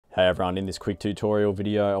Hey everyone, in this quick tutorial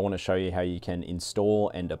video I want to show you how you can install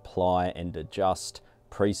and apply and adjust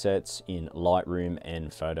presets in Lightroom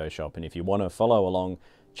and Photoshop. And if you want to follow along,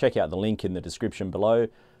 check out the link in the description below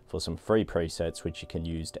for some free presets which you can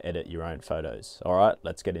use to edit your own photos. Alright,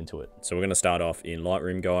 let's get into it. So we're going to start off in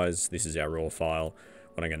Lightroom, guys. This is our raw file.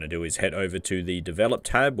 What I'm going to do is head over to the Develop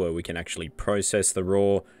tab where we can actually process the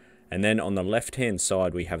raw. And then on the left hand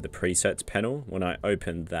side we have the presets panel. When I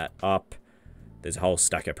open that up, there's a whole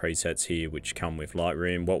stack of presets here which come with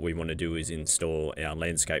Lightroom. What we want to do is install our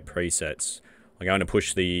landscape presets. I'm going to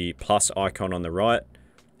push the plus icon on the right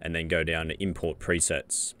and then go down to import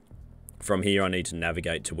presets. From here I need to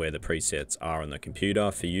navigate to where the presets are on the computer.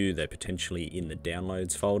 For you, they're potentially in the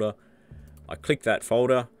downloads folder. I click that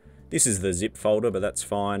folder. This is the zip folder, but that's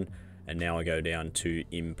fine. And now I go down to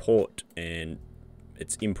import and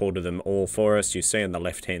it's imported them all for us. You see on the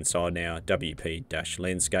left hand side now,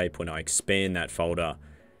 WP-landscape. When I expand that folder,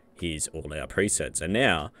 here's all our presets. And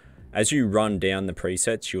now, as you run down the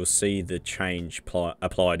presets, you'll see the change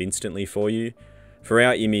applied instantly for you. For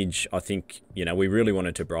our image, I think, we really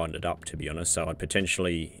wanted to brighten it up, to be honest. So I'd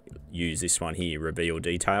potentially use this one here, Reveal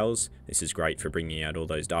Details. This is great for bringing out all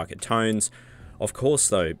those darker tones. Of course,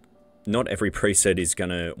 though, not every preset is going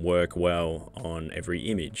to work well on every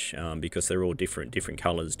image because they're all different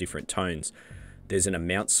colors, different tones. There's an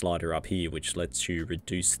amount slider up here which lets you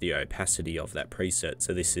reduce the opacity of that preset.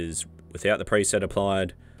 So this is without the preset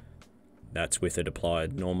applied, that's with it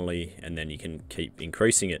applied normally, and then you can keep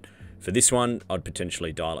increasing it. For this one, I'd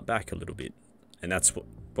potentially dial it back a little bit. And that's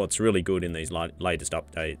what's really good in these latest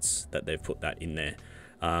updates, that they've put that in there.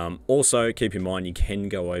 Also, keep in mind you can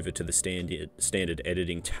go over to the standard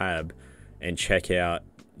editing tab and check out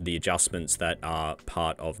the adjustments that are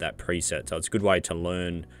part of that preset. So it's a good way to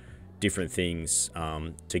learn different things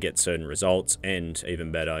to get certain results, and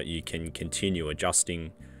even better, you can continue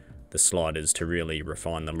adjusting the sliders to really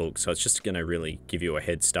refine the look. So it's just going to really give you a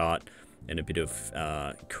head start and a bit of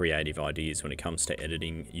creative ideas when it comes to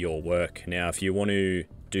editing your work. Now, if you want to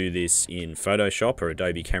do this in Photoshop or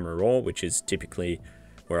Adobe Camera Raw, which is typically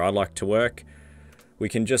where I like to work, we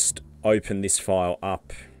can just open this file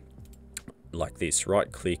up like this, right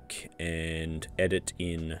click and edit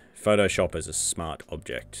in Photoshop as a smart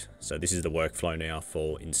object. So this is the workflow now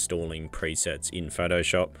for installing presets in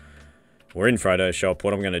Photoshop. We're in Photoshop.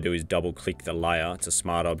 What I'm going to do is double click the layer. It's a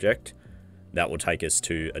smart object. That will take us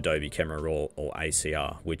to Adobe Camera Raw, or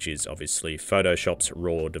ACR, which is obviously Photoshop's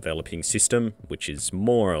raw developing system, which is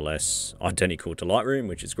more or less identical to Lightroom,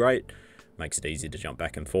 which is great. Makes it easy to jump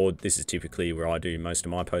back and forward. This is typically where I do most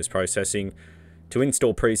of my post-processing. To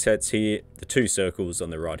install presets here, the two circles on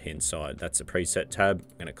the right hand side, that's the preset tab.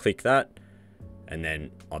 I'm going to click that, and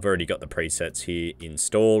then I've already got the presets here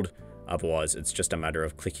installed. Otherwise, it's just a matter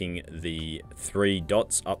of clicking the three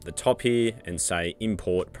dots up the top here and say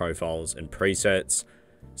import profiles and presets.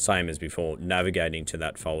 Same as before, navigating to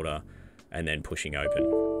that folder and then pushing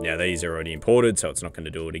open. Now these are already imported, so it's not going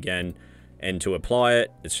to do it again. And to apply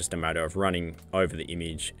it, it's just a matter of running over the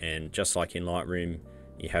image, and just like in Lightroom,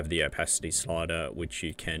 you have the opacity slider which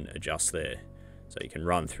you can adjust there. So you can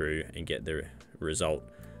run through and get the result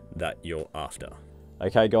that you're after.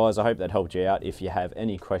 Okay guys, I hope that helped you out. If you have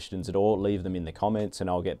any questions at all, leave them in the comments and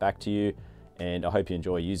I'll get back to you. And I hope you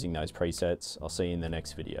enjoy using those presets. I'll see you in the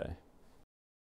next video.